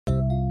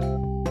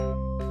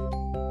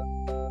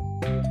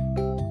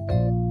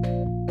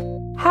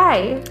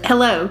Hi.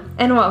 Hello.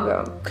 And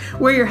welcome.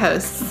 We're your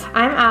hosts.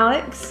 I'm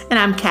Alex. And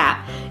I'm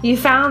Kat. You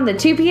found the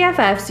 2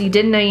 PFFs you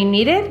didn't know you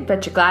needed,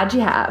 but you're glad you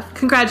have.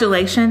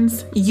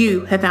 Congratulations.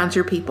 You have found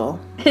your people.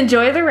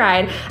 Enjoy the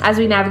ride as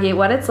we navigate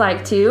what it's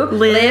like to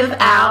live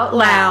out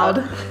loud.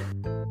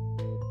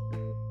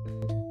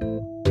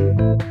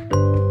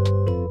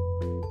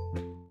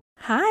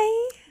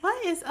 Hi.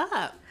 What is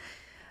up?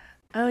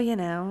 Oh,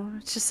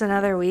 it's just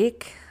another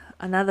week,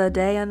 another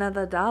day,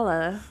 another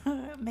dollar.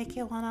 Make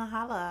you wanna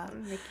holla.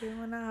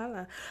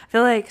 I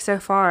feel like so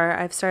far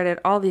I've started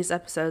all these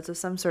episodes with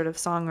some sort of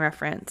song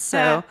reference,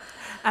 so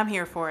I'm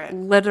here for it.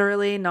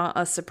 literally not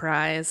a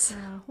surprise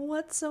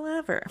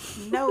whatsoever.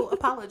 No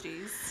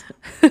apologies.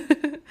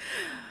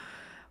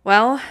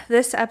 Well,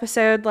 this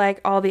episode,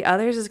 like all the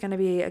others, is going to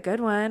be a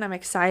good one. I'm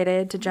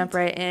excited to jump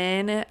right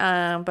in.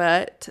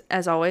 But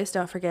as always,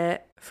 don't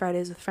forget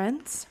Fridays with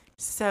Friends.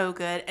 So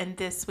good. And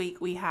this week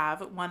we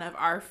have one of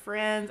our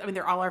friends. I mean,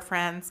 they're all our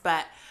friends,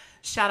 but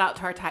shout out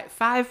to our Type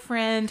 5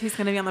 friend who's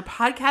going to be on the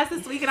podcast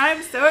this week. And I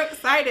am so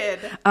excited.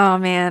 Oh,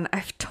 man.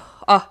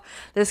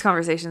 This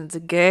conversation's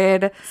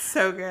good.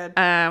 So good.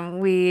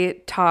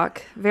 We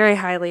talk very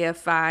highly of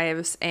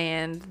fives,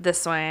 and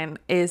this one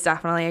is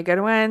definitely a good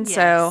one. Yes.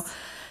 So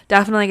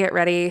definitely get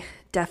ready.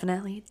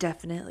 Definitely.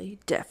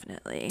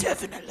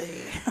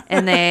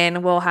 And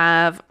then we'll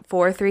have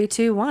 4, 3,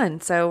 2,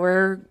 1. So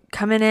we're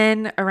coming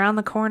in around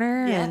the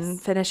corner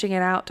and finishing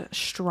it out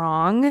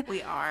strong.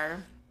 We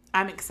are.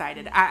 I'm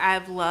excited.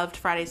 I've loved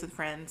Fridays with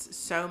Friends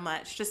so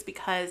much just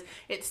because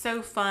it's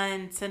so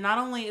fun to not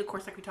only, of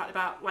course, like we talked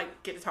about,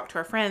 like get to talk to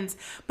our friends,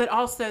 but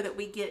also that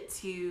we get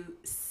to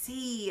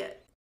see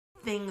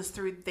things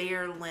through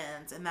their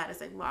lens, and that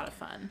is a lot of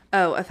fun.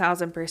 Oh,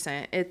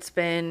 1,000%. It's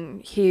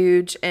been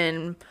huge,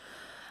 and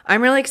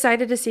I'm really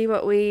excited to see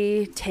what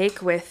we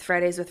take with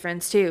Fridays with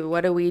Friends too.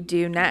 What do we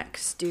do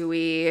next? Do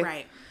we...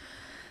 Right.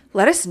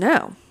 Let us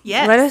know.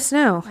 Yes. Let us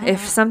know.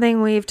 If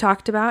something we've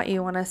talked about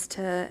you want us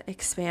to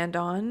expand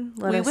on,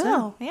 let us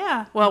know.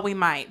 Yeah. Well, we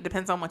might.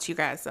 Depends on what you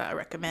guys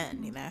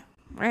recommend,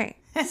 Right.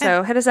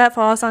 So hit us up,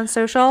 follow us on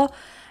social.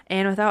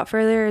 And without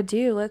further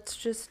ado, let's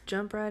just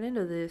jump right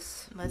into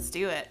this. Let's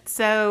do it.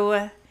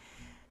 So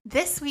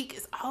this week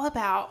is all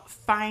about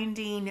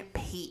finding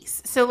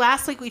peace. So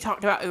last week we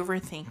talked about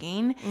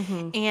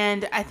overthinking,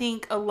 and I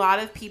think a lot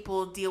of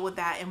people deal with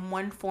that in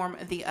one form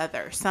or the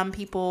other. Some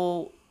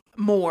people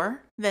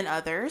more than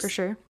others. For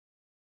sure.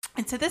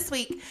 And so this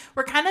week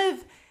we're kind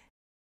of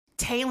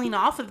tailing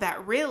off of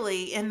that,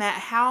 really, in that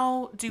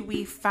how do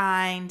we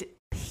find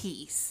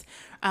peace,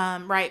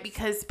 right?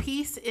 Because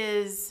peace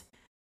is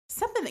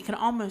something that can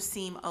almost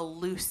seem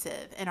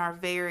elusive in our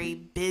very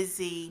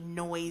busy,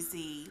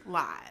 noisy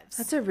lives.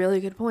 That's a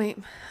really good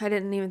point. I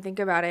didn't even think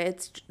about it.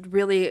 It's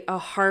really a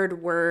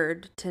hard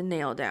word to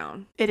nail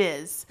down. It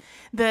is.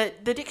 The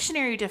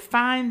dictionary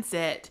defines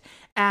it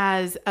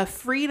as a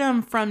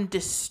freedom from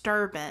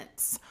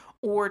disturbance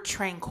or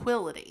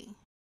tranquility.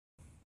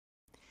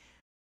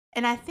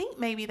 And I think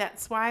maybe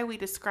that's why we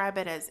describe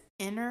it as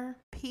inner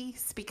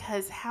peace,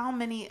 because how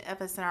many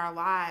of us in our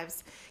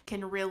lives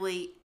can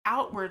really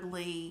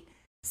outwardly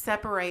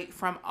separate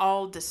from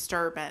all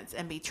disturbance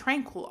and be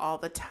tranquil all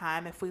the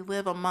time if we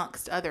live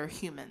amongst other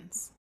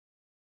humans?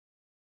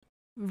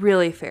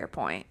 Really fair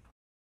point.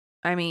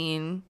 I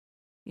mean,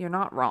 you're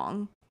not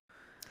wrong.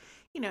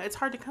 It's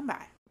hard to come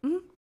by.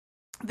 Mm-hmm.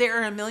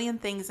 There are a million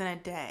things in a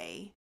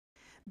day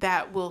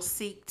that will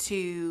seek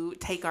to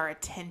take our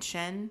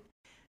attention,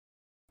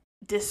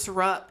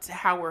 disrupt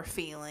how we're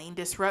feeling,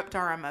 disrupt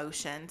our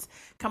emotions,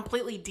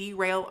 completely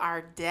derail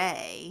our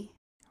day,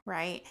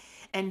 right?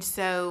 And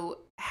so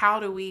how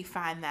do we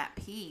find that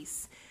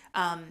peace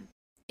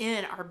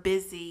in our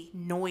busy,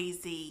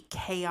 noisy,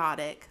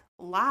 chaotic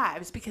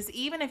lives? Because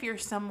even if you're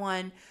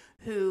someone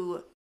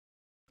who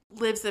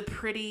lives a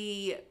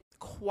pretty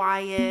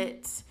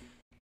quiet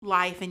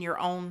life in your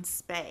own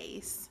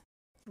space,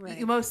 right,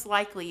 you most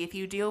likely, if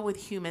you deal with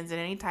humans in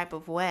any type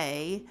of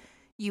way,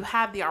 you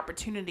have the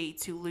opportunity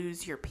to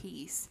lose your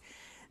peace.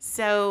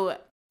 So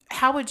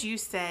how would you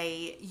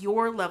say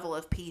your level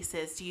of peace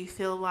is? Do you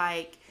feel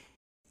like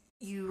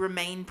you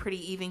remain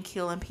pretty even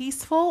keel and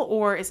peaceful,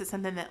 or is it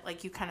something that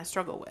like you kind of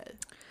struggle with?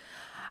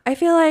 I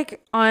feel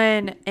like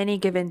on any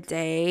given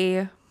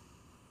day,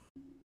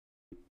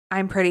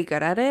 I'm pretty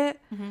good at it.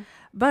 Mm-hmm.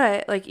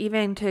 But like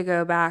even to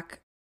go back,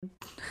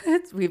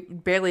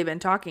 we've barely been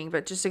talking,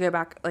 but just to go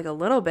back like a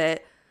little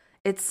bit,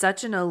 it's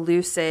such an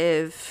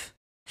elusive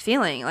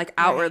feeling, like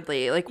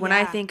outwardly. Right. Like when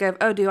I think of,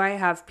 do I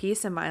have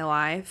peace in my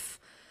life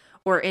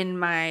or in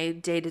my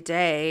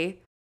day-to-day?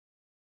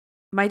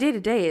 My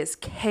day-to-day is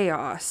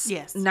chaos.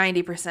 Yes.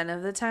 90%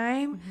 of the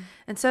time. Mm-hmm.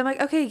 And so I'm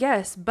like, okay,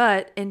 yes.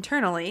 But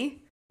internally,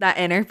 that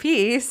inner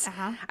peace,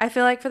 I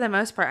feel like for the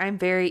most part, I'm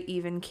very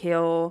even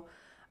keel.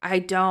 I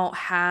don't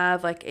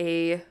have like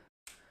a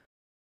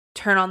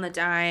turn on the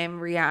dime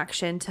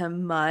reaction to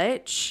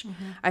much.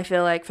 Mm-hmm. I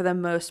feel like for the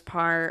most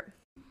part,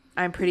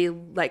 I'm pretty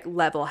like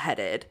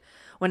level-headed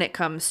when it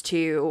comes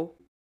to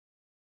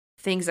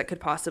things that could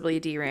possibly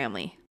derail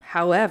me.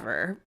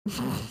 However,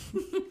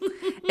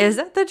 Is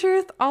that the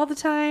truth all the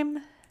time?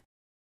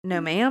 No,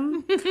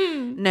 ma'am.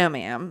 No,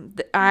 ma'am.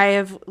 I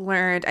have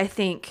learned, I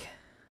think,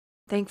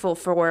 thankful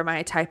for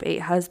my type 8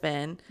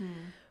 husband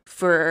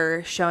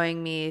for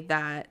showing me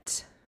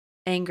that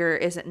anger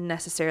isn't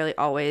necessarily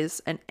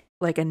always a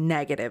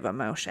negative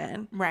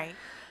emotion. Right.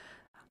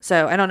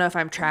 So I don't know if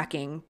I'm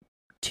tracking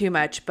too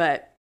much,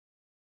 but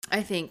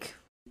I think,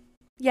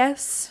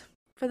 yes,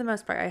 for the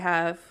most part, I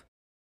have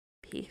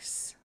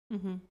peace.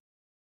 Mm-hmm.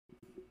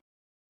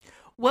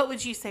 What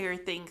would you say are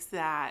things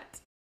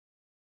that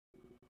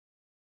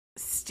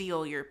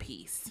steal your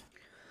peace?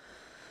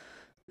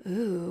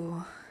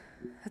 Ooh,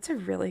 that's a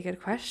really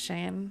good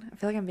question. I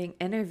feel like I'm being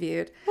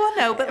interviewed. Well,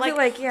 no, but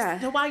yeah.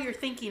 So while you're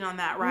thinking on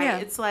that, right? Yeah.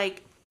 It's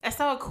like I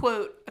saw a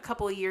quote a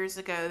couple of years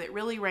ago that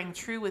really rang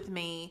true with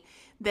me.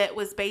 That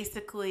was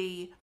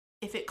basically,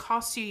 if it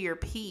costs you your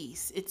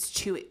peace, it's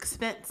too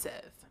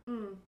expensive.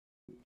 Mm.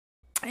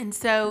 And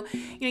so,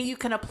 you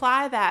can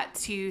apply that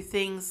to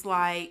things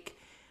like,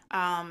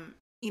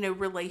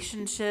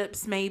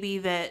 relationships maybe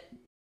that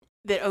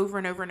over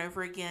and over and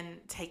over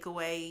again take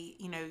away,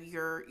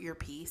 your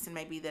peace, and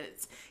maybe that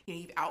it's,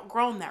 you've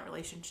outgrown that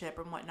relationship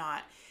and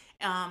whatnot.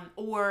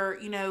 Or,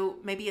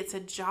 maybe it's a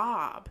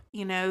job,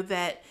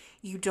 that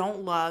you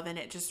don't love and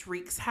it just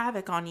wreaks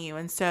havoc on you.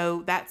 And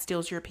so that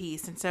steals your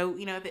peace. And so,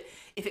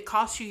 if it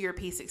costs you your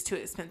peace, it's too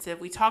expensive.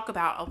 We talk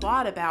a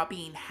lot about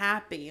being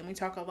happy, and we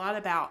talk a lot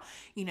about,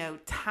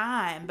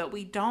 time, but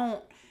we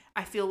don't,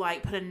 I feel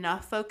like, put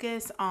enough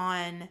focus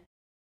on,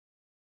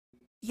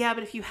 yeah,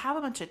 but if you have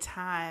a bunch of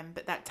time,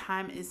 but that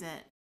time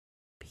isn't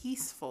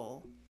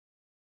peaceful,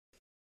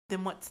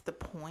 then what's the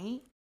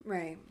point?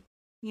 Right.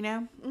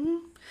 Mm-hmm.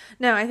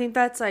 No, I think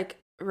that's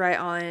right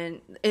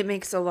on. It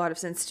makes a lot of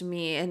sense to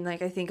me. And I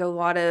think a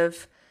lot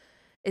of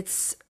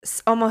it's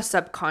almost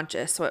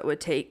subconscious what would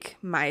take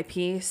my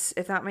peace,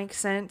 if that makes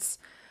sense.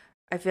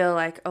 I feel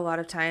like a lot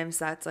of times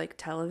that's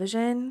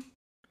television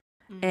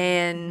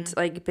and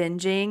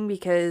binging,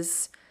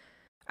 because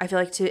I feel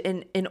like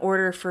in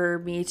order for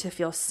me to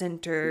feel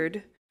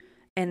centered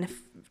and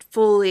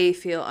fully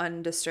feel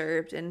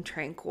undisturbed and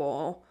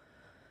tranquil,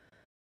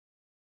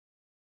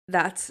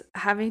 that's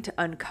having to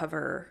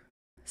uncover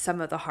some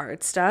of the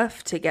hard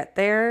stuff to get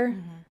there.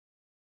 Mm-hmm.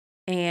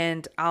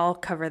 And I'll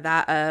cover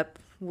that up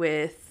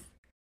with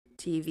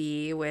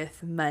TV,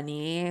 with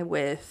money,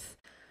 with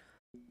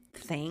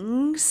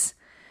things,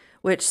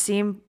 which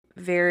seem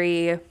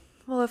very,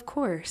 well, of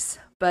course.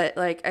 But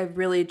I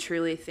really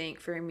truly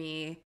think for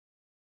me,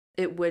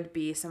 it would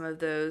be some of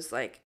those,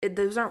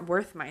 those aren't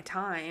worth my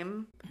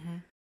time. Mm-hmm.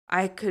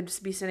 I could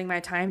be spending my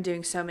time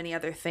doing so many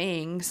other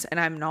things, and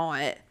I'm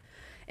not.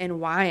 And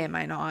why am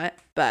I not?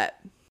 But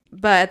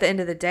at the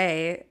end of the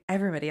day,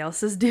 everybody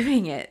else is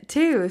doing it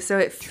too. So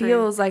it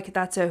feels like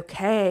that's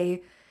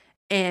okay.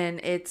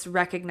 And it's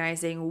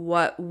recognizing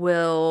what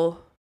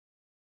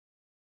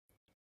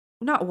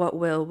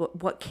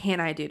can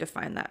I do to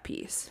find that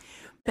peace?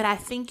 But I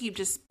think you've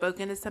just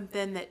spoken to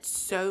something that's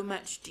so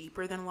much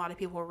deeper than a lot of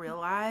people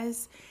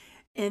realize,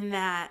 in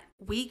that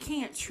we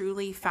can't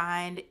truly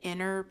find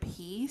inner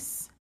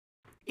peace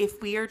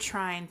if we are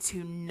trying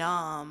to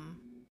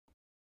numb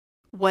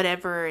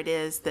whatever it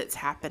is that's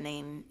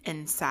happening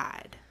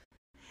inside.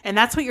 And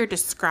that's what you're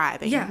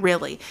describing,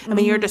 really. I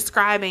mean, you're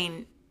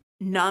describing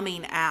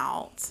numbing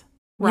out,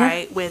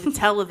 right, with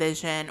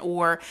television,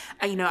 or,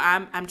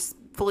 I'm just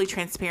fully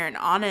transparent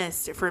and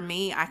honest. For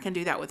me, I can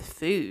do that with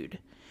food.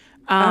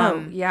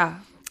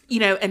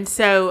 And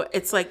so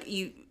it's like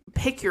you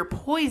pick your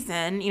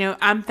poison.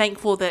 I'm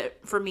thankful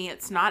that for me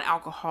it's not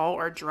alcohol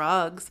or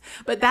drugs,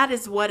 but that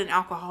is what an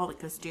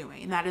alcoholic is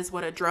doing. That is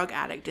what a drug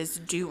addict is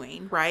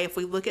doing, right? If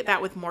we look at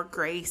that with more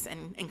grace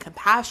and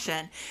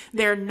compassion,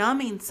 they're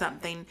numbing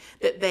something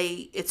that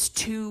it's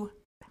too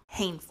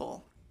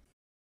painful.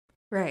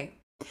 Right.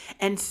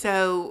 And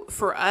so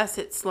for us,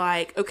 it's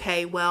like,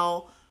 okay,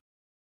 well,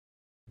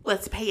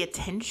 let's pay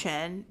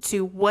attention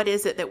to what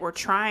is it that we're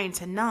trying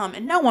to numb.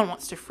 And no one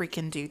wants to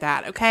freaking do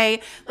that, okay?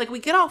 We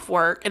get off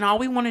work and all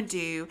we want to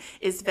do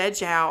is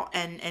veg out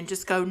and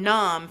just go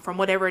numb from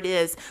whatever it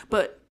is.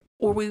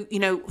 Or we,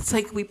 it's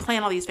like we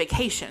plan all these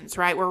vacations,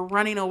 right? We're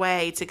running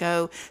away to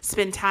go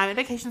spend time. And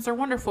vacations are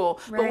wonderful.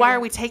 Right. But why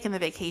are we taking the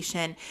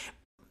vacation?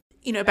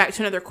 Back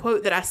to another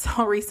quote that I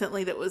saw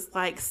recently that was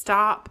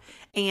stop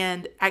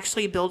and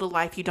actually build a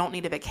life you don't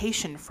need a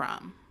vacation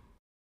from.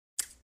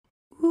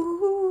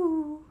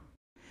 Ooh.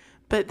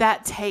 But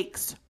that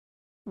takes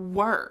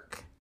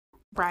work,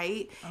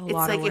 right? It's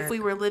like if we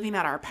were living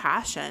out our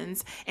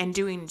passions and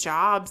doing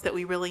jobs that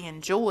we really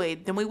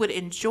enjoyed, then we would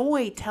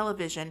enjoy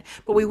television,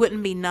 but we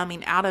wouldn't be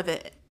numbing out of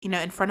it,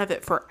 in front of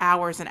it for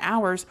hours and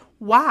hours.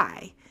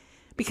 Why?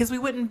 Because we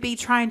wouldn't be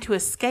trying to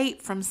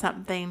escape from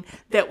something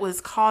that was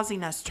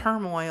causing us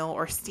turmoil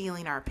or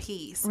stealing our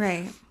peace.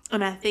 Right.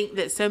 And I think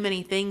that so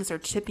many things are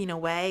chipping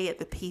away at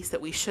the peace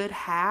that we should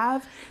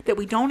have that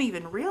we don't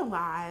even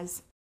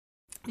realize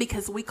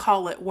because we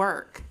call it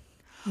work.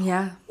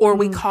 Yeah. Or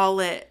we call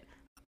it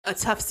a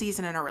tough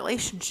season in a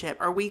relationship,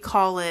 or we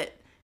call it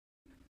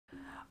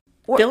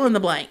fill in the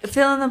blank.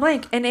 Fill in the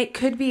blank. And it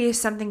could be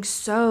something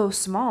so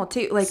small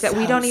too, like that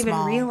we don't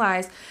even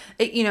realize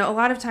it. You know, a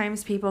lot of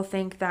times people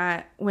think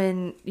that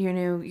when, you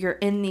know, you're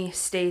in these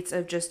states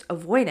of just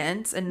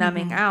avoidance and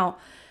numbing out,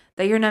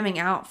 that you're numbing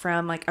out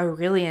from like a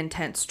really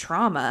intense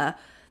trauma.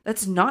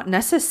 That's not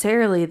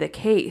necessarily the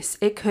case.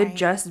 It could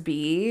just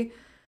be,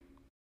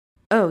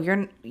 oh,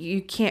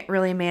 you can't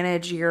really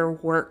manage your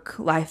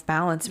work-life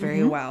balance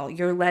very well.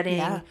 You're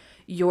letting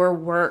your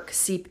work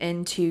seep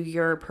into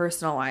your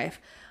personal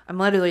life. I'm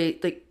literally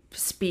like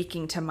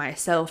speaking to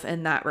myself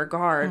in that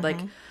regard. Like,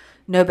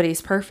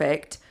 nobody's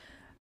perfect,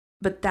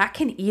 but that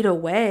can eat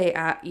away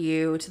at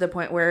you to the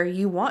point where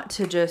you want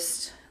to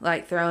just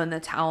like throw in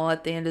the towel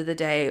at the end of the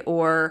day,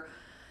 or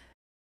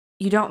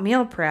you don't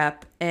meal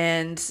prep,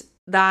 and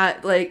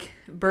that like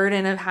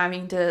burden of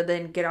having to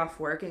then get off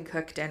work and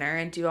cook dinner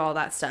and do all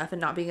that stuff and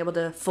not being able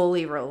to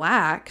fully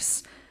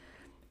relax,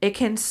 it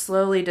can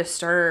slowly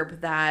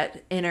disturb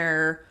that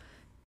inner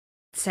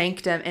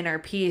sanctum, inner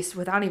peace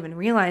without even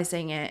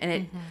realizing it.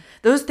 And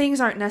those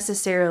things aren't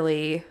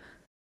necessarily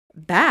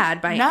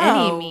bad by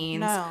any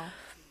means.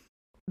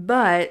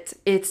 But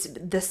it's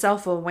the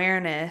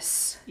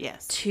self-awareness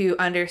to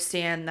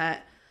understand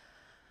that,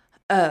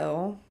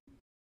 oh,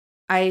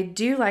 I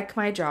do like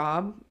my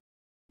job,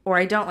 or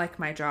I don't like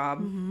my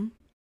job.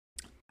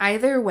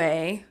 Either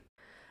way,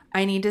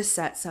 I need to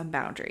set some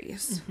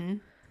boundaries.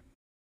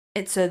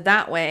 And so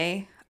that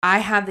way, I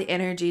have the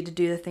energy to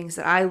do the things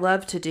that I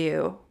love to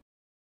do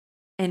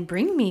and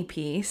bring me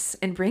peace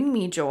and bring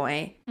me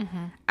joy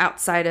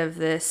outside of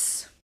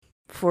this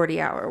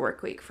 40-hour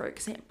work week, for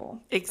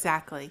example.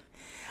 Exactly.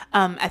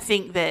 I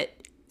think that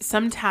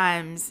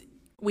sometimes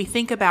we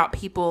think about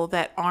people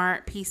that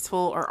aren't peaceful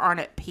or aren't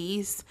at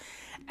peace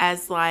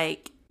as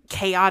like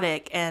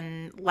chaotic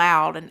and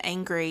loud and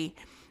angry.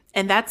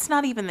 And that's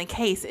not even the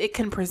case. It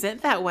can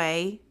present that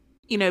way,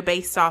 you know,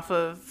 based off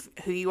of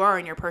who you are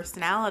and your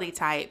personality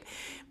type.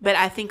 But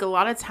I think a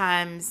lot of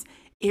times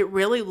it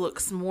really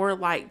looks more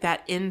like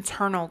that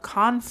internal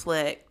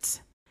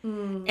conflict.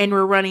 And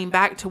we're running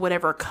back to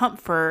whatever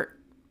comfort,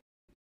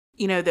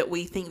 you know, that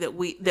we think that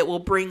will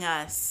bring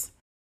us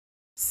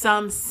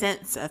some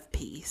sense of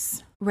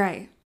peace.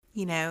 Right.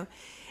 You know,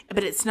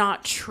 but it's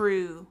not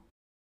true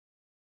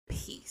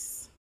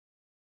peace.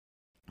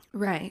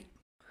 Right.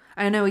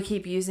 I know we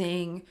keep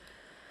using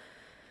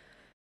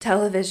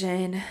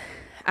television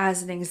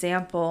as an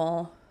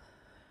example.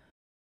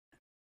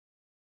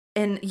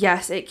 And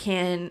yes, it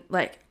can,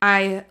 like,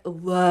 I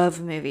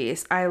love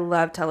movies. I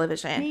love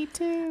television. Me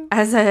too.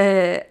 As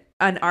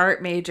an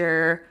art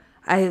major,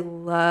 I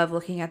love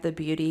looking at the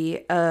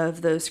beauty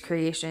of those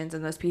creations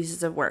and those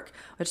pieces of work,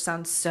 which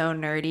sounds so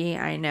nerdy,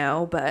 I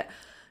know, but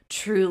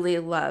truly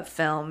love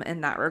film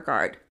in that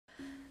regard.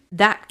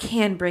 That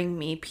can bring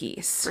me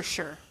peace. For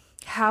sure.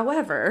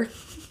 However,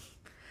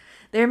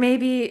 there may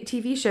be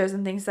TV shows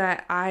and things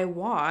that I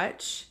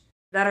watch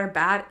that are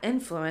bad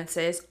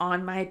influences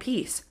on my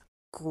peace.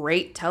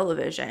 Great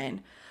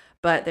television,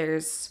 but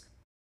there's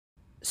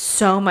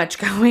so much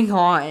going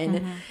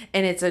on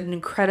and it's an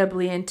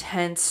incredibly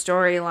intense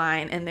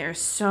storyline, and there's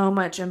so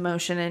much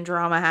emotion and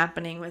drama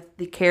happening with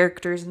the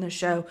characters in the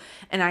show,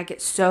 and I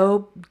get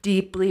so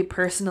deeply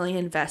personally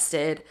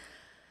invested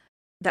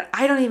that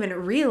I don't even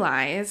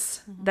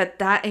realize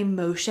that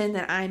emotion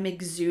that I'm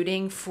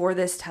exuding for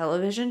this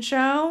television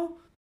show,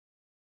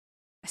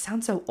 I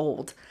sound so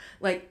old,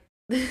 like,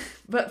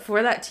 but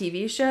for that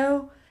TV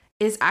show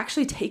is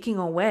actually taking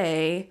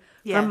away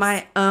from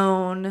my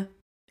own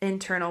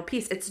internal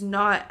peace. It's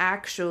not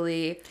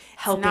actually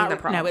helping the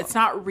problem. No, it's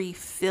not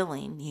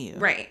refilling you.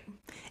 Right.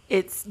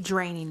 It's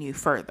draining you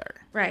further.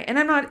 Right. And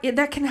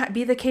that can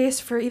be the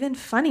case for even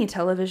funny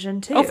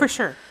television too. Oh, for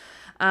sure.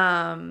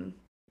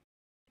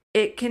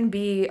 It can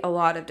be a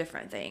lot of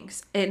different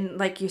things. And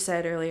like you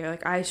said earlier,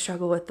 like, I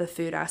struggle with the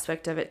food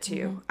aspect of it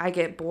too. I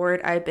get bored,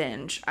 I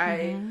binge.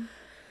 I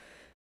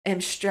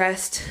am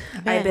stressed,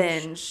 I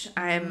binge.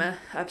 I'm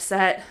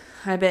upset,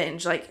 I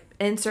binge. Like,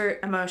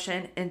 insert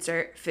emotion,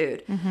 insert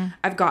food.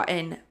 I've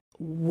gotten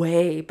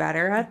way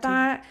better at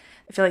that.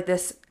 I feel like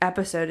this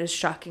episode is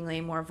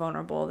shockingly more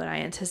vulnerable than I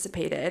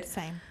anticipated.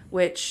 Same.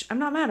 Which I'm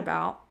not mad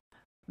about.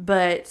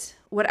 But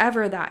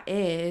whatever that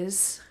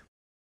is...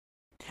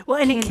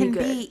 Well, and it can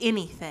be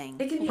anything.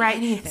 It can be right?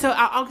 anything. So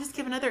I'll just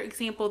give another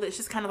example that's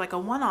just kind of like a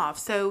one-off.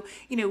 So,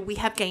 you know, we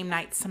have game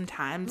nights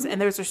sometimes, and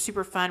those are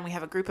super fun. We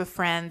have a group of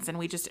friends, and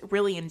we just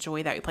really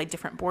enjoy that. We play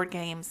different board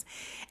games.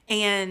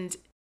 And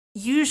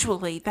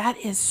usually that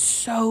is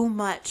so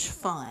much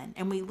fun.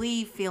 And we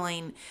leave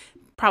feeling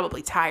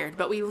probably tired,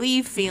 but we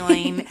leave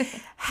feeling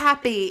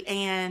happy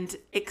and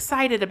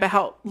excited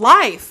about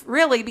life,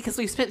 really, because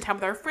we spent time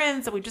with our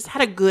friends and we just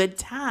had a good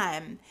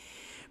time.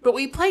 But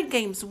we played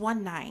games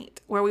one night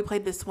where we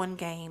played this one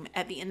game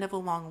at the end of a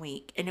long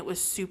week, and it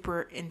was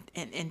super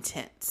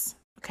intense.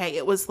 Okay,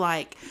 it was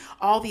like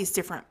all these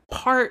different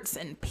parts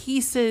and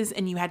pieces,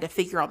 and you had to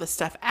figure all this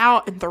stuff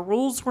out, and the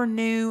rules were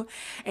new.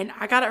 And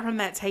I got up from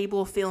that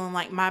table feeling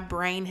like my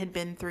brain had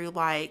been through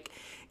like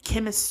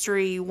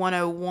chemistry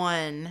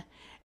 101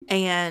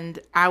 and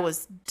I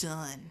was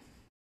done,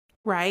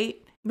 right?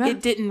 Yeah.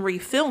 It didn't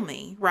refill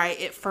me, right?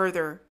 It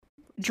further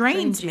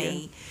drained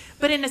me,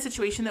 but in a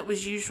situation that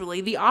was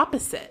usually the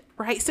opposite,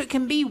 right? So it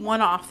can be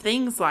one-off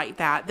things like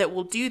that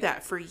will do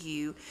that for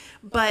you,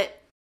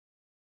 but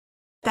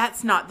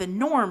that's not the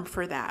norm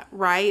for that,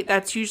 right?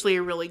 That's usually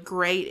a really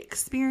great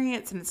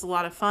experience and it's a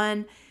lot of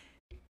fun.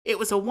 It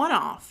was a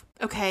one-off,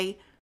 okay?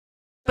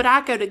 But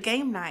I go to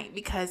game night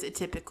because it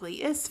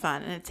typically is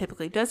fun and it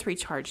typically does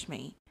recharge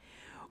me.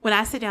 When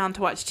I sit down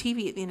to watch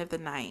TV at the end of the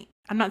night,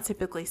 I'm not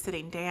typically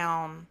sitting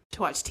down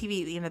to watch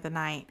TV at the end of the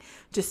night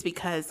just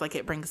because like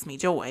it brings me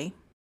joy.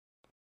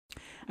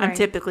 I'm Right.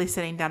 typically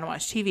sitting down to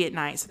watch TV at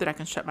night so that I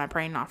can shut my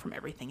brain off from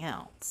everything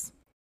else.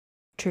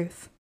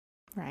 Truth.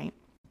 Right.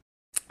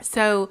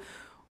 So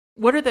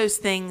what are those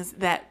things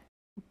that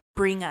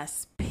bring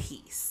us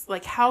peace?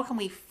 Like how can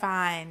we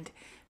find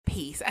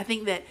peace? I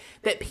think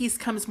that peace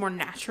comes more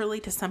naturally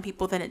to some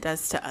people than it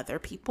does to other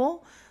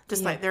people.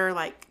 Just like there are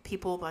like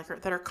people like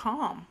that are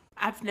calm.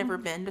 I've never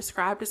been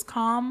described as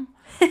calm.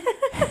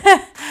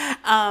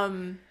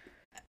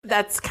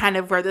 That's kind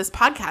of where this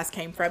podcast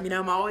came from. You know,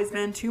 I'm always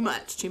been too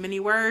much, too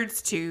many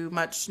words, too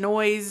much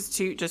noise,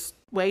 just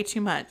way too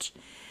much.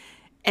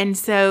 And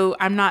so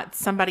I'm not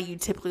somebody you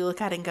typically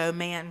look at and go,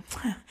 man,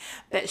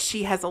 that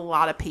she has a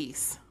lot of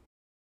peace.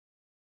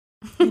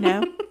 You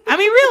know? I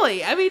mean,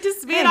 really. I mean,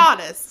 just being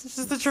honest. It's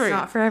just the truth. It's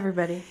not for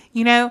everybody.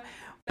 You know?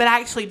 But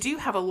I actually do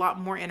have a lot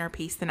more inner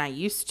peace than I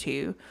used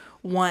to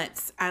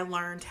once I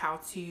learned how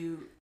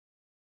to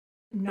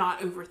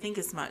not overthink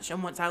as much.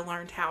 And once I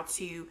learned how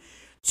to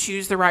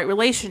choose the right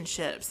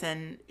relationships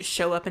and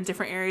show up in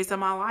different areas of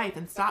my life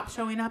and stop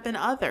showing up in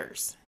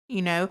others.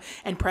 You know,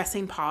 and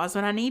pressing pause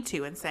when I need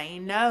to and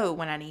saying no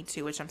when I need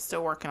to, which I'm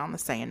still working on the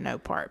saying no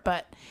part.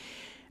 But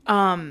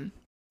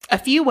a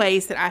few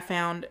ways that I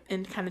found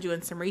in kind of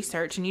doing some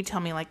research, and you tell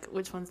me like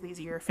which one's these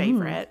are your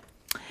favorite.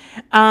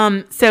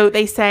 So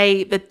they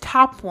say the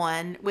top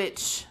one,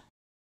 which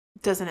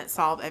doesn't it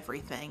solve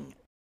everything?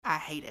 I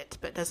hate it,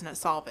 but doesn't it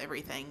solve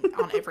everything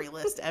on every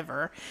list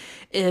ever?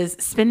 Is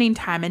spending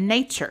time in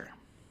nature.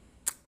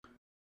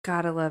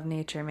 Gotta love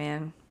nature,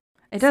 man.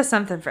 It does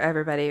something for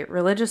everybody,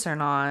 religious or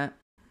not.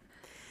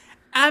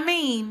 I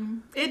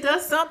mean, it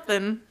does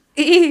something.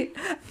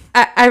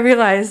 I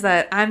realize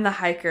that I'm the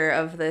hiker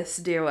of this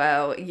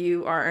duo.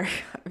 You are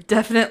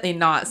definitely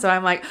not. So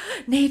I'm like,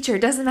 nature,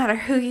 doesn't matter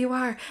who you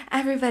are.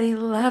 Everybody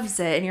loves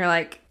it. And you're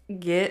like,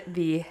 get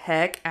the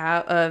heck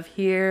out of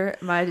here,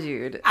 my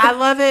dude. I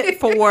love it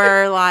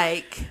for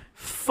like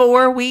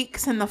 4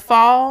 weeks in the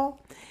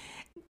fall.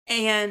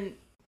 And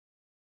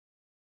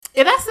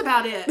yeah, that's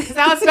about it. Because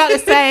I was about to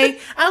say,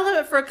 I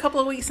love it for a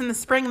couple of weeks in the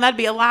spring, and that'd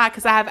be a lie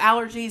because I have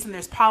allergies and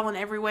there's pollen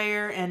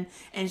everywhere and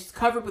it's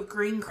covered with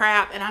green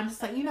crap. And I'm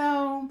just like, you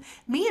know,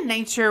 me and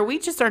nature, we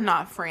just are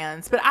not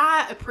friends. But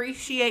I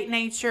appreciate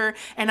nature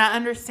and I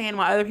understand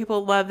why other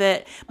people love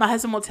it. My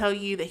husband will tell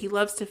you that he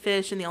loves to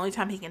fish, and the only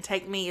time he can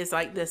take me is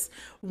like this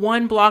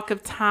one block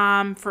of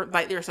time for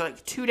like there's like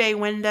a 2-day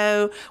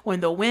window when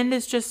the wind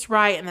is just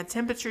right and the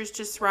temperature is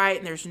just right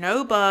and there's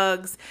no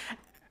bugs.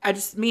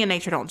 Me and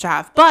nature don't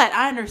jive, but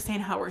I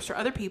understand how it works for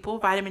other people.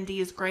 Vitamin D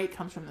is great,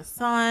 comes from the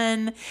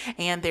sun,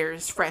 and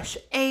there's fresh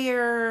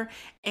air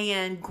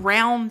and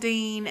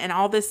grounding and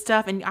all this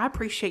stuff. And I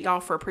appreciate y'all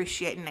for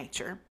appreciating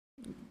nature.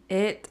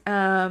 It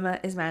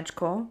is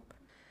magical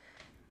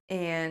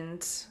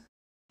and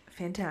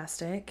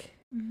fantastic.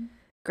 Mm-hmm.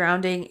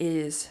 Grounding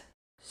is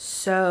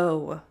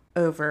so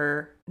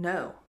underrated.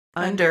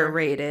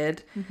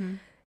 Mm-hmm.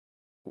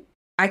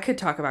 I could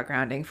talk about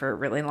grounding for a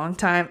really long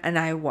time, and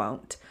I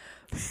won't.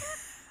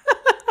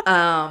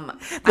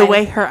 The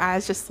way her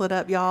eyes just lit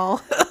up,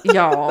 y'all.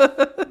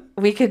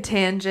 We could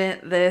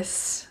tangent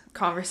this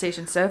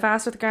conversation so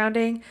fast with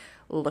grounding.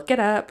 Look it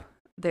up.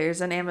 There's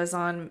an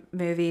Amazon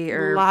movie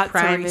or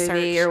Prime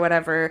movie or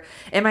whatever.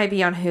 It might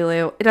be on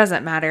Hulu. It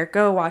doesn't matter.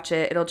 Go watch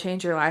it. It'll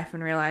change your life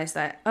and realize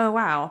that, oh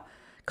wow,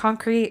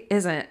 concrete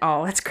isn't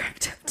all it's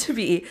cracked up to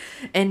be,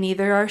 and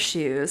neither are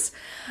shoes.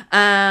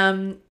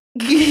 I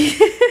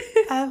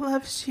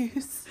love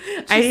shoes.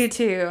 I do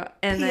too.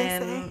 And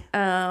PSA.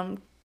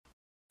 Then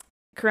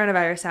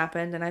coronavirus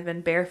happened and I've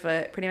been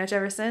barefoot pretty much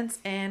ever since,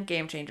 and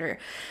game changer.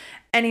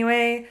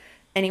 Anyway,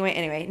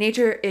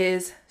 nature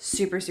is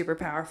super, super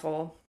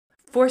powerful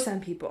for some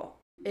people.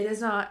 It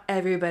is not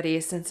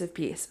everybody's sense of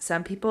peace.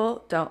 Some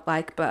people don't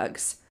like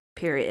bugs,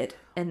 period.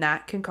 And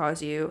that can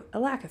cause you a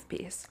lack of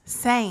peace.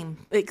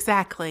 Same.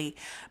 Exactly.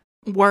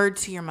 Word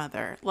to your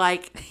mother.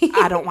 Like,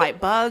 I don't like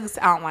bugs.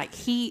 I don't like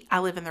heat. I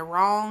live in the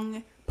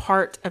wrong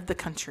part of the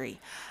country.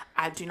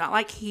 I do not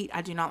like heat.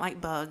 I do not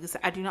like bugs.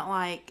 I do not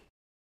like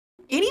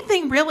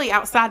anything really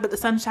outside but the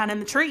sunshine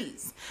and the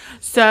trees.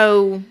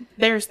 So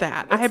there's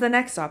that. What's the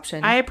next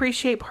option? I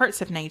appreciate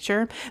parts of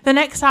nature. The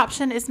next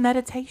option is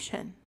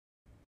meditation.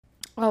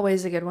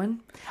 Always a good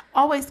one.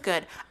 Always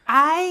good.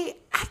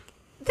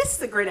 This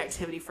is a great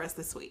activity for us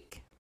this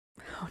week.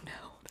 Oh no.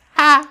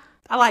 I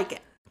like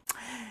it.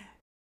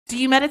 Do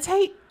you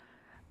meditate?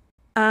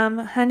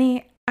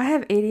 Honey, I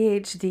have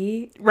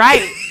ADHD.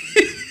 Right.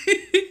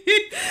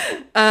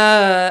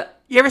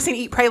 You ever seen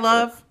Eat, Pray,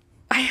 Love?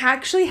 I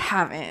actually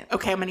haven't.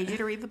 Okay, I'm gonna need you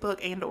to read the book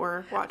and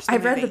or watch the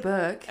I've movie. read the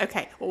book.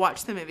 Okay, we'll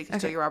watch the movie because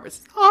Julia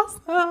Roberts is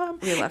awesome.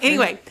 We love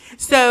anyway,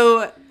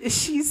 so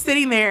she's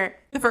sitting there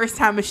the first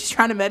time and she's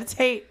trying to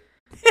meditate.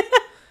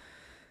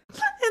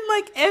 And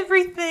like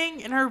everything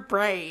in her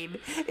brain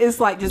is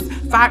like just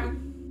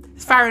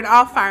firing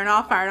off.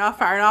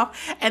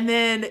 And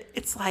then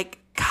it's like,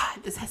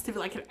 God, this has to be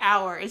like an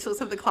hour. And she looks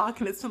at the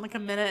clock and it's been like a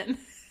minute. And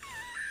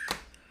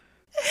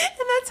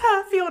that's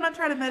how I feel when I'm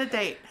trying to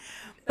meditate.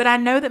 But I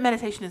know that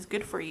meditation is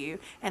good for you.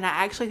 And I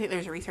actually think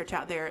there's research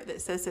out there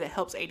that says that it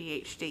helps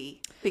ADHD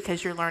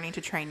because you're learning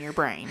to train your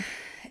brain.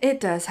 It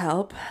does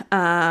help.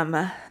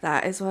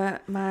 That is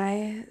what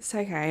my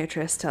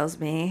psychiatrist tells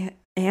me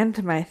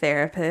and my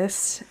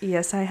therapist.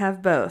 Yes, I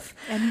have both.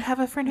 And you have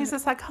a friend who's a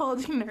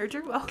psychology nerd.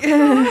 You're welcome.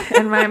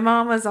 And my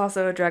mom was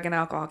also a drug and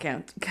alcohol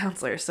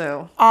counselor.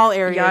 So all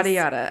areas. Yada,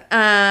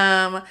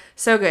 yada.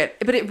 So good.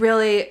 But it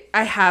really,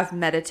 I have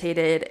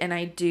meditated and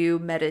I do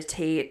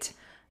meditate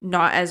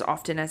not as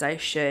often as I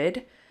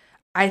should.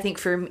 I think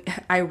for me,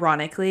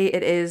 ironically,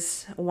 it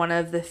is one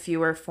of the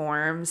fewer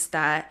forms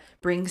that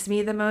brings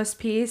me the most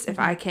peace. Mm-hmm. If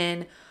I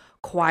can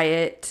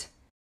quiet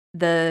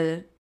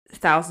the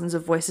thousands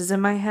of voices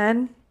in my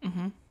head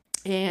mm-hmm.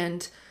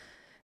 and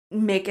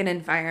make an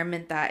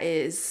environment that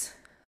is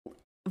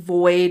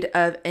void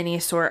of any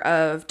sort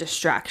of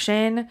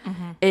distraction,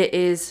 mm-hmm. it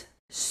is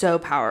so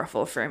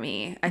powerful for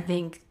me. I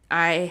think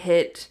I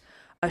hit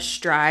a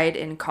stride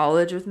in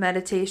college with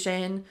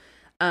meditation.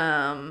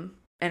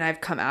 And I've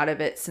come out of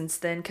it since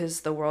then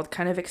because the world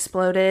kind of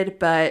exploded,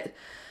 but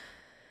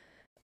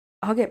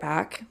I'll get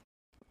back.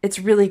 It's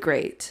really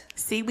great.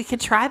 See, we could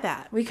try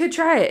that. We could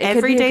try it.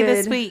 Every day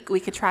this week, we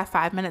could try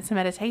 5 minutes of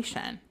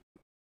meditation.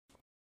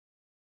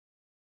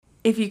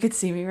 If you could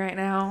see me right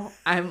now,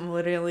 I'm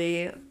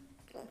literally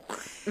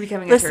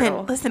becoming a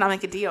turtle. Listen, I'll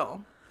make a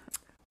deal.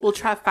 We'll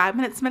try 5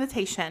 minutes of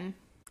meditation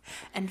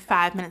and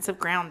 5 minutes of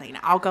grounding.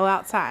 I'll go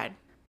outside.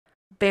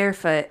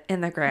 Barefoot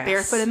in the grass.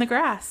 Barefoot in the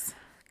grass.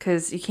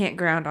 Because you can't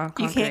ground on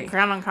concrete. You can't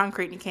ground on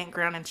concrete and you can't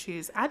ground in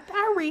shoes. I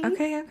read.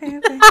 Okay.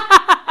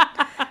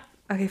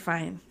 Okay,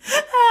 fine.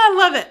 I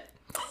love it.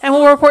 And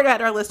we'll report back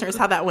to our listeners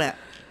how that went.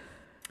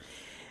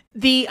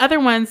 The other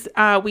ones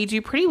we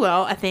do pretty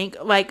well, I think,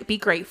 like be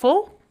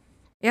grateful.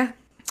 Yeah.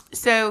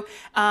 So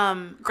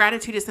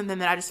gratitude is something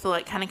that I just feel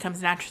like kind of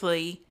comes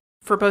naturally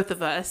for both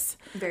of us.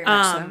 Very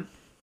much so.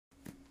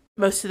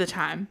 Most of the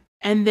time.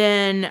 And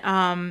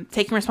then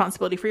taking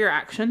responsibility for your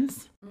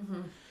actions.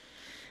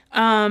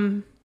 Mm-hmm.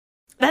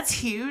 That's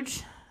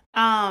huge.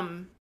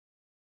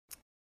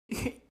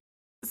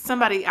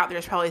 Somebody out there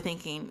is probably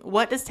thinking,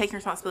 what does taking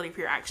responsibility for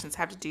your actions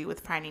have to do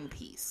with finding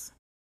peace?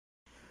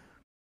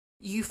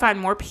 You find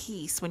more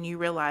peace when you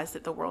realize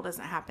that the world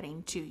isn't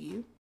happening to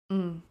you.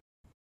 Mm.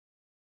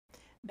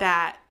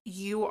 That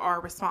you are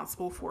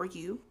responsible for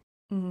you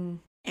and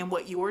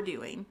what you're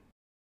doing.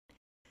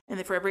 And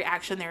that for every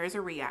action, there is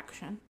a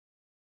reaction.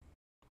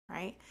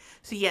 Right?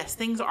 So yes,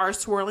 things are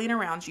swirling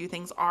around you.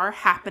 Things are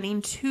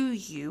happening to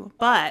you,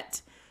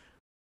 but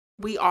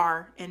we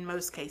are, in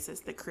most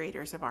cases, the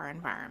creators of our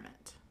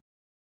environment.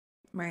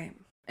 Right.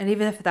 And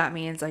even if that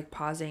means like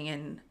pausing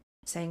and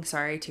saying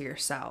sorry to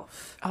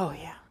yourself. Oh,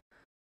 yeah.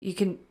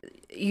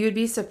 You'd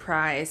be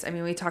surprised. I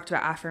mean, we talked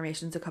about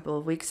affirmations a couple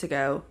of weeks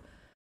ago.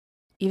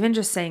 Even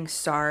just saying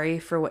sorry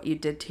for what you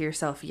did to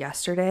yourself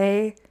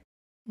yesterday,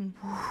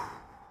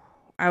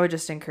 I would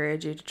just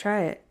encourage you to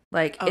try it.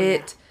 Like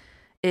it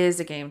is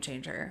a game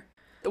changer.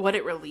 What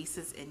it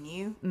releases in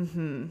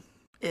you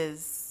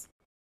is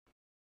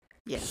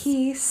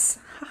peace.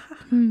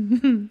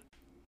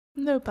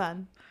 No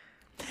pun.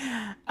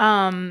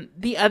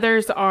 The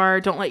others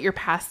are don't let your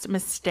past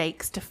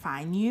mistakes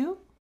define you.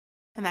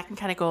 And that can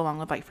kind of go along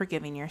with like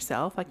forgiving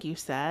yourself, like you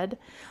said,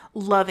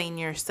 loving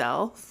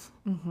yourself,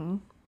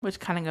 which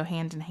kind of go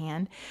hand in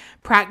hand,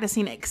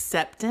 practicing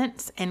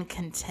acceptance and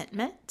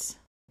contentment.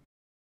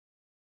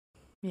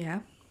 Yeah.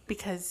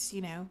 Because,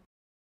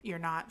 you're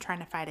not trying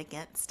to fight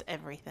against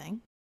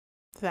everything.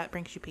 So that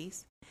brings you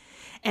peace.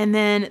 And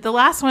then the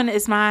last one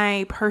is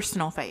my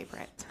personal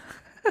favorite,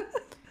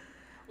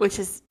 which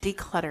is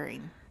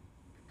decluttering.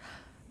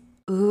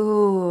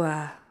 Ooh,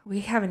 we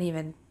haven't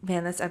even,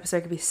 man, this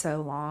episode could be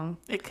so long.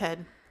 It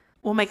could.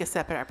 We'll make a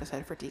separate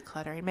episode for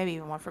decluttering, maybe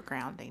even one for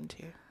grounding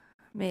too.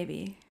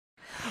 Maybe.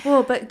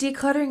 Well, but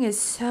decluttering is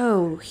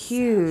so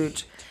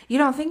huge. You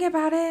don't think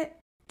about it?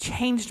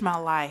 Changed my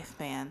life,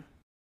 man.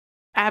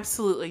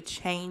 Absolutely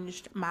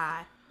changed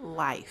my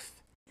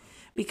life.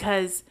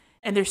 Because,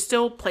 and there's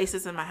still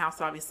places in my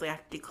house, obviously, I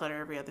have to declutter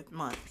every other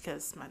month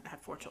because I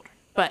have 4 children.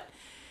 But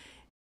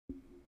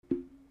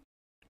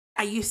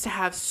I used to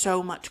have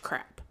so much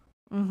crap.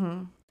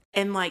 Mm-hmm.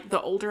 And, like, the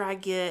older I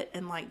get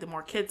and, like, the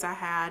more kids I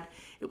had,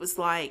 it was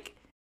like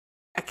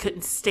I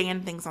couldn't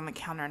stand things on the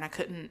counter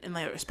and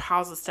there was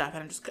piles of stuff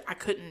and I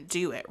couldn't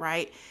do it,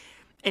 right?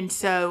 And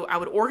so I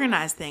would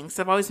organize things.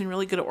 So I've always been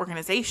really good at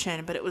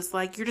organization, but it was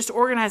like, you're just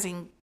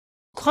organizing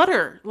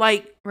clutter.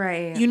 Like,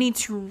 right. You need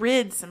to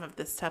rid some of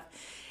this stuff.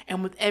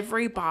 And with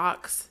every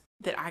box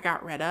that I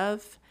got rid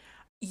of,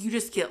 you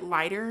just get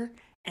lighter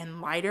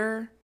and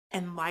lighter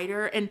and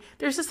lighter. And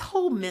there's this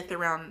whole myth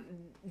around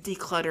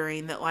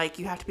decluttering that like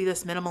you have to be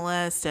this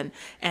minimalist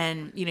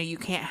and you know, you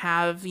can't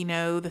have, you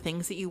know, the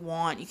things that you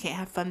want. You can't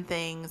have fun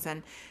things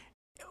and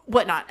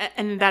whatnot.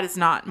 And that is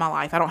not my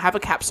life. I don't have a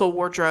capsule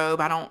wardrobe.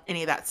 I don't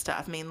any of that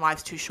stuff. I mean,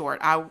 life's too short.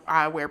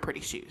 I wear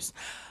pretty shoes.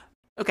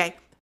 Okay.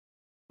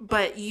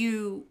 But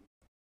you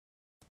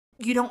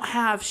don't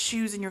have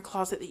shoes in your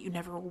closet that you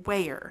never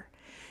wear.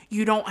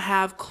 You don't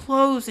have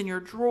clothes in your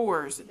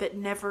drawers that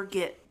never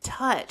get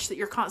touched, that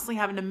you're constantly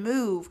having to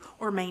move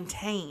or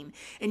maintain.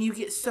 And you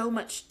get so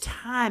much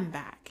time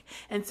back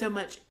and so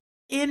much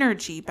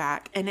energy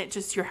back. And it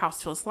just, your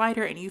house feels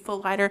lighter and you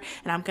feel lighter.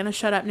 And I'm going to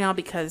shut up now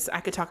because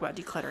I could talk about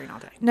decluttering all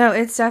day. No,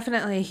 it's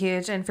definitely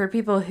huge. And for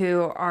people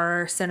who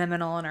are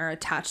sentimental and are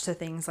attached to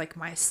things like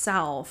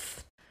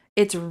myself,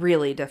 it's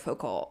really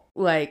difficult.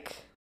 Like,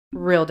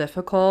 real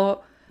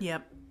difficult.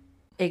 Yep.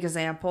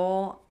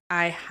 Example,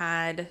 I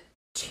had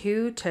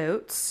 2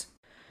 totes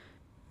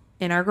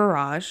in our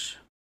garage,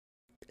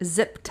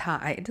 zip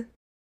tied.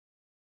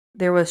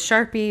 There was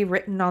Sharpie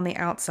written on the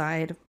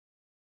outside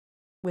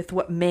with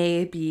what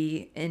may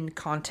be in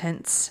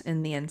contents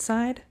in the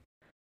inside.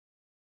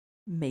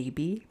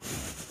 Maybe.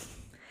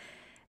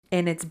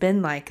 And it's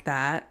been like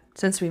that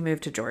since we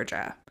moved to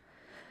Georgia.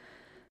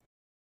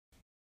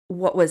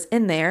 What was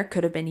in there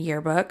could have been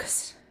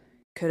yearbooks.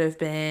 Could have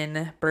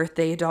been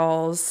birthday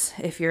dolls.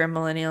 If you're a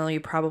millennial, you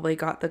probably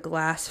got the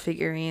glass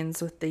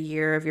figurines with the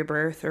year of your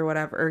birth or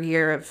whatever, or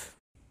year of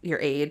your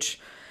age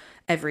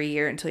every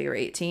year until you're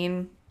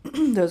 18.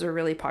 Those were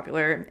really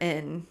popular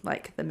in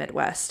like the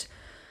Midwest.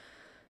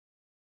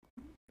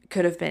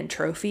 Could have been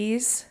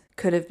trophies.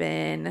 Could have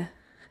been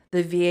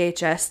the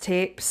VHS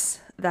tapes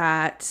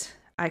that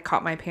I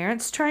caught my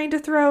parents trying to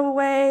throw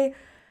away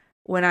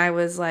when I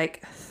was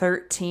like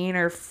 13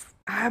 or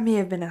I may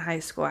have been in high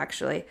school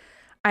actually.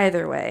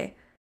 Either way,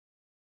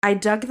 I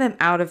dug them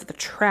out of the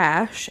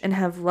trash and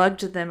have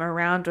lugged them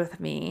around with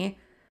me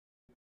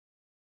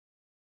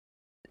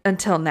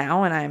until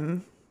now, and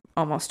I'm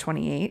almost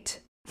 28.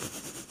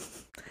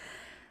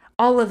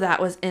 All of that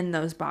was in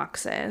those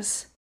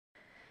boxes.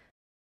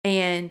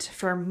 And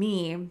for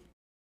me,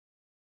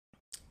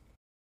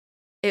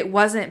 it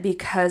wasn't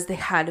because they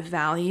had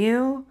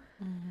value.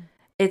 Mm-hmm.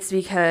 It's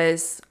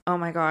because, oh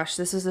my gosh,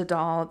 this is a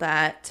doll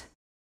that,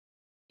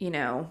 you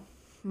know,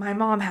 my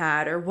mom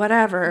had or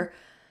whatever.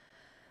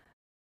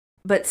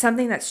 But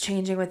something that's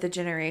changing with the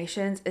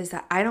generations is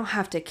that I don't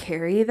have to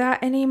carry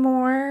that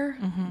anymore.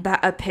 Mm-hmm.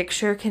 That a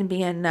picture can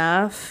be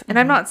enough. And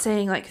I'm not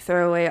saying like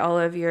throw away all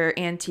of your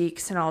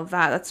antiques and all of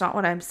that. That's not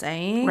what I'm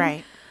saying.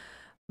 Right.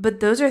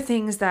 But those are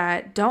things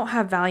that don't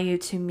have value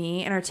to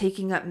me and are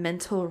taking up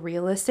mental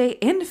real estate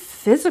and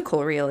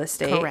physical real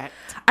estate. Correct.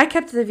 I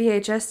kept the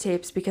VHS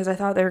tapes because I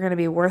thought they were going to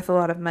be worth a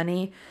lot of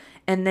money.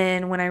 And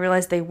then when I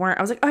realized they weren't,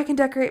 I was like, oh, I can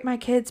decorate my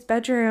kid's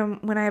bedroom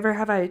when I ever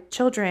have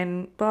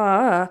children,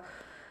 blah.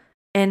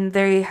 And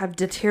they have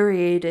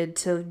deteriorated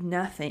to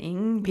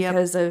nothing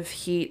because of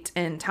heat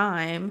and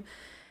time.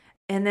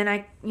 And then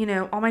I, you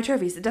know, all my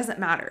trophies, it doesn't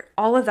matter.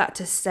 All of that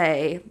to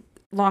say,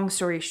 long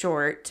story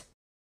short,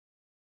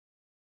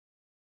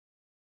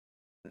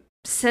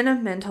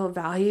 sentimental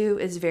value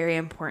is very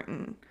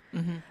important.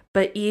 Mm-hmm.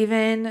 But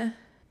even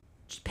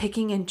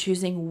picking and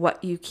choosing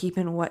what you keep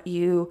and what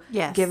you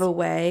give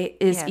away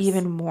is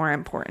even more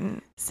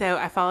important. So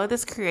I follow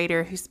this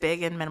creator who's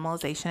big in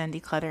minimalization and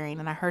decluttering,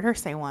 and I heard her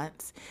say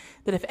once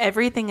that if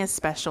everything is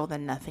special,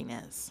 then nothing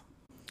is.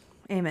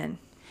 Amen.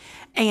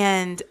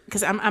 And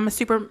because I'm a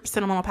super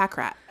sentimental pack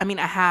rat. I mean,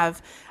 I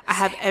have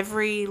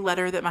every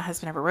letter that my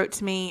husband ever wrote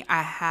to me.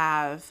 I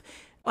have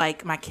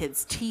like my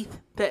kids' teeth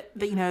that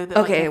you know that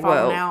okay, like,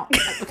 fallen out.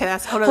 Okay,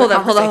 that's hold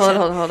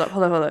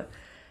up.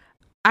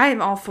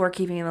 I'm all for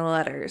keeping the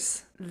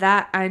letters.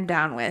 That I'm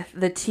down with.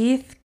 The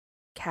teeth,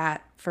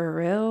 cat, for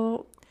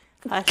real.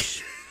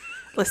 Hush.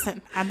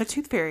 Listen, I'm the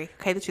tooth fairy.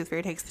 Okay, the tooth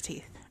fairy takes the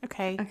teeth.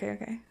 Okay.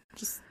 Okay.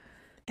 Just,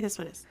 it is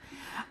what it is.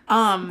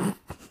 I'll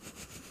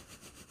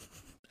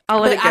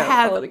let it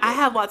go. I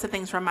have lots of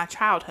things from my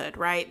childhood,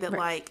 right? That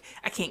like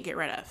I can't get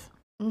rid of.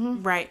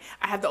 Mm-hmm. Right.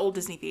 I have the old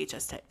Disney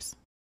VHS tapes.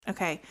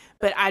 Okay.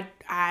 But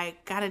I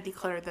gotta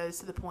declutter those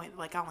to the point that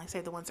like I only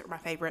save the ones that are my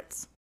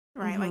favorites.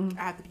 Right, mm-hmm. Like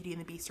I have the Beauty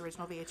and the Beast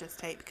original VHS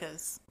tape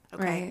because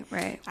right.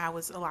 I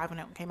was alive when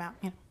it came out.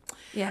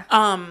 Yeah.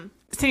 So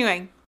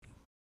anyway,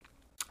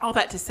 all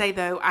that to say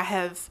though, I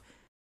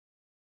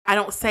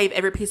don't save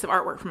every piece of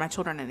artwork for my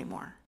children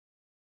anymore.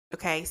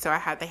 Okay, so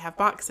they have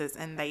boxes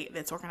and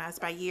it's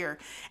organized by year,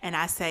 and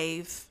I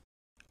save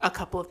a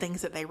couple of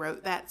things that they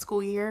wrote that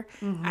school year.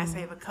 Mm-hmm. I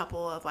save a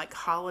couple of like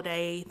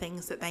holiday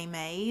things that they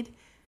made,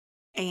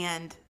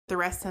 and the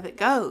rest of it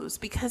goes,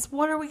 because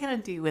what are we going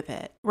to do with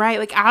it? Right?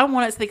 Like I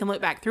want it so they can look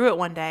back through it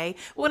one day.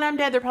 When I'm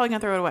dead, they're probably going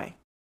to throw it away.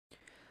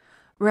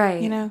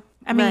 Right. You know?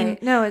 I mean,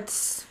 right. No,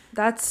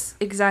 that's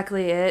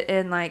exactly it.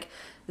 And like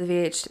the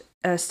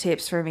VHS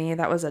tapes for me,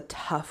 that was a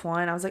tough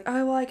one. I was like,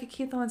 oh, well, I could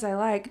keep the ones I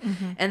like.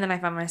 Mm-hmm. And then I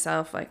found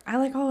myself like, I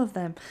like all of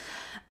them.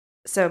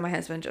 So my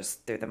husband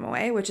just threw them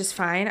away, which is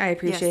fine. I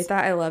appreciate Yes.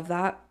 that. I love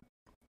that.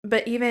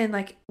 But even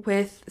like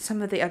with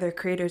some of the other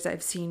creators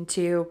I've seen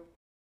too,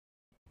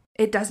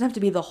 it doesn't have to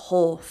be the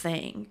whole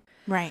thing.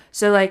 Right.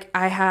 So like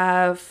I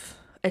have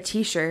a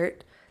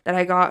t-shirt that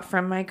I got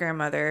from my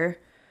grandmother,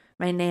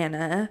 my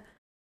Nana,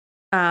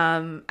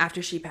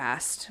 after she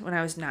passed when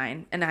I was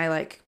 9. And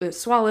it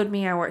swallowed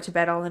me. I wore it to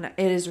bed all the night.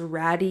 It is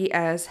ratty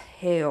as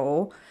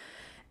hell.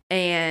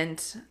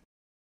 And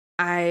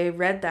I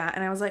read that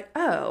and I was like,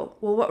 oh,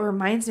 well, what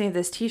reminds me of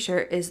this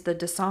t-shirt is the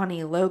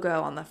Dasani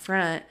logo on the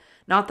front.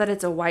 Not that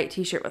it's a white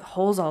t-shirt with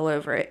holes all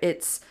over it.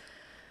 It's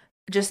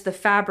just the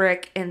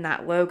fabric in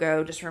that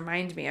logo just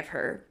reminds me of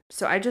her.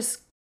 So I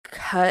just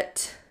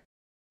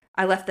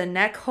I left the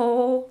neck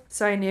hole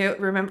so I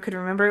could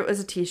remember it was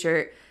a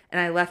t-shirt,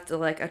 and I left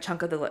like a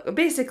chunk of the logo.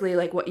 Basically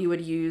like what you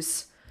would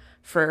use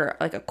for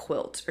like a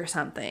quilt or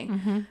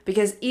something.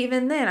 Because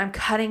even then I'm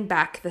cutting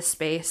back the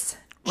space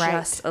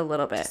just a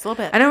little bit. Just a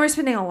little bit. I know we're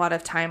spending a lot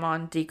of time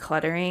on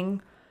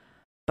decluttering,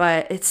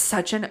 but it's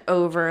such an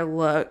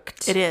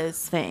overlooked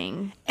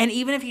thing. And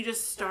even if you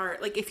just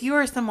start, like if you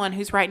are someone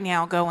who's right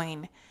now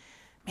going,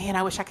 man,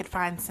 I wish I could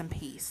find some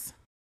peace.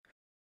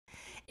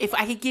 If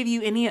I could give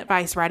you any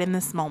advice right in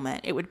this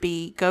moment, it would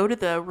be go to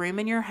the room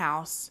in your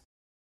house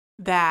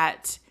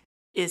that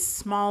is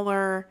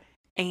smaller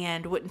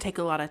and wouldn't take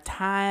a lot of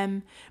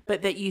time,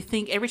 but that you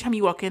think every time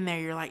you walk in there,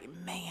 you're like,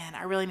 man,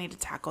 I really need to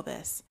tackle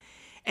this.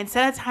 And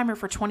set a timer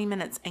for 20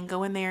 minutes and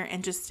go in there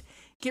and just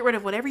get rid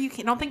of whatever you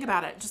can. Don't think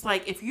about it. Just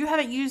like if you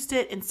haven't used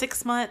it in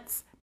 6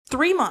 months,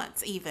 3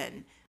 months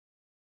even,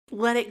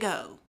 let it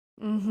go.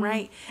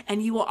 Right?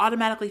 And you will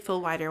automatically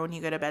feel lighter when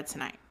you go to bed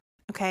tonight.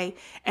 Okay?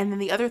 And then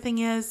the other thing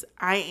is,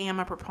 I am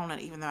a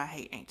proponent, even though I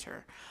hate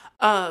nature,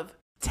 of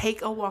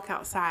take a walk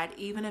outside,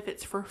 even if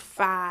it's for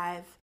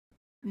 5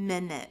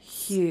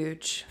 minutes.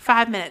 Huge.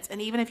 5 minutes.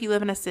 And even if you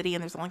live in a city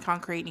and there's only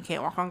concrete and you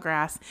can't walk on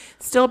grass,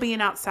 still being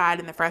outside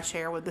in the fresh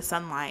air with the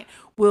sunlight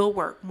will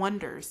work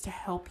wonders to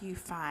help you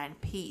find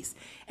peace.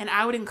 And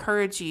I would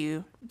encourage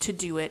you to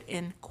do it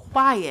in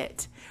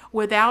quiet,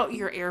 without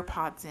your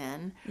AirPods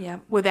in,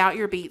 without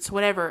your Beats,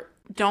 whatever.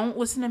 Don't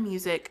listen to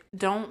music.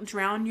 Don't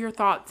drown your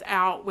thoughts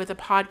out with a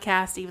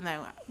podcast, even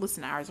though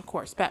listen to ours, of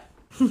course, but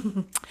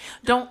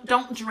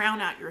don't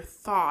drown out your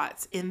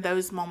thoughts in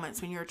those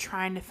moments when you're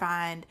trying to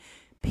find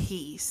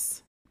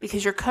peace,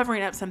 because you're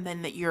covering up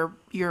something that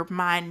your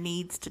mind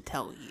needs to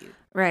tell you.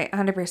 Right,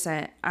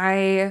 100%.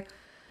 I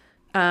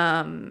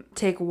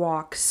take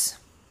walks.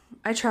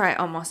 I try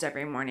almost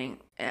every morning.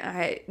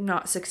 I'm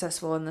not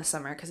successful in the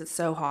summer because it's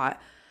so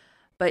hot.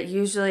 But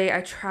usually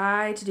I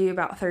try to do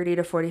about 30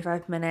 to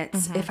 45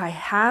 minutes. If I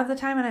have the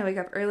time and I wake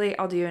up early,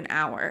 I'll do an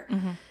hour.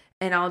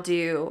 And I'll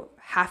do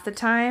half the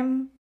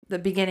time, the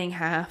beginning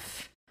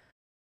half,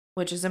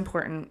 which is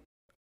important,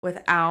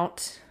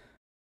 without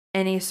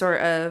any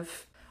sort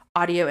of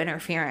audio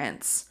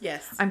interference.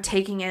 Yes. I'm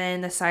taking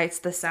in the sights,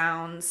 the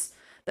sounds,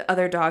 the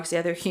other dogs, the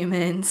other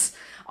humans,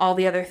 all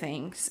the other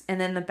things. And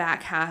then the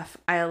back half,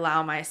 I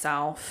allow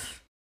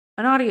myself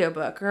an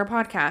audiobook or a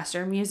podcast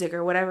or music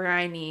or whatever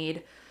I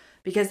need,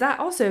 because that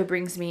also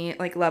brings me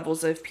like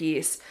levels of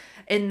peace.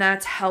 And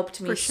that's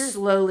helped me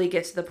slowly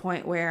get to the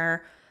point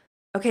where,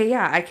 okay,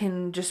 yeah, I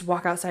can just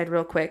walk outside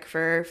real quick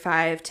for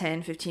 5,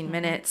 10, 15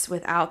 minutes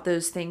without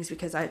those things,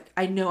 because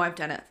I know I've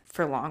done it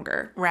for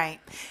longer. Right.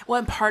 Well,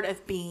 and part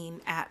of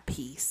being at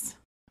peace,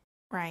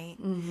 right?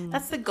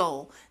 That's the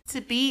goal,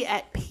 to be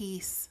at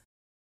peace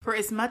for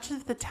as much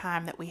of the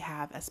time that we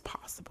have as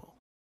possible,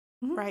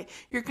 right?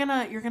 You're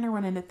gonna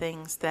run into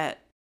things that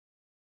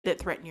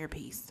threaten your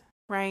peace,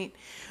 right?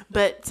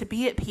 But to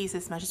be at peace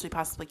as much as we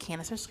possibly can,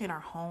 especially in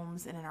our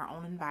homes and in our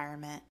own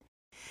environment.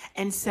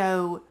 And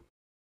so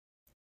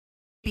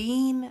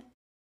being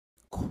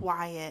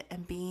quiet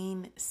and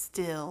being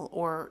still,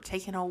 or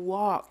taking a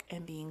walk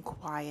and being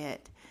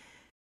quiet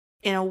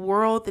in a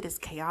world that is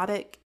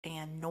chaotic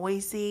and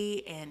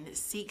noisy and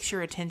seeks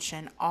your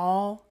attention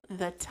all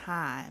the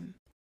time,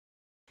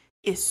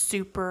 is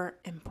super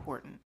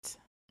important.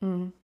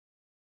 And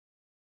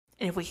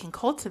if we can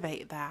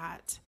cultivate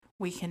that,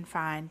 we can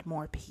find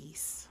more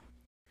peace.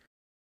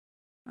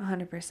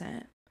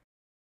 100%.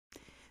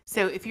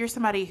 So if you're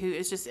somebody who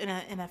is just in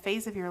a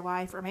phase of your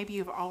life, or maybe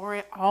you've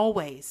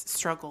always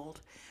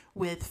struggled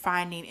with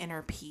finding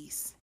inner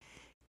peace,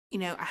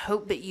 I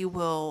hope that you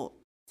will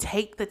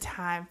take the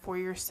time for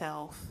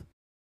yourself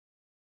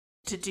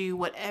to do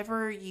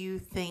whatever you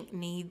think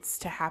needs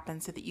to happen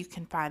so that you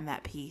can find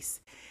that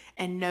peace.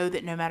 And know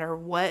that no matter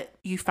what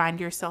you find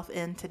yourself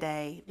in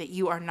today, that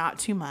you are not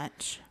too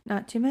much.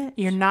 Not too much.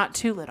 You're not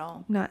too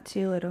little. Not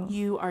too little.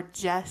 You are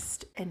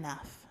just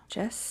enough.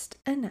 Just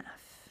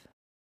enough.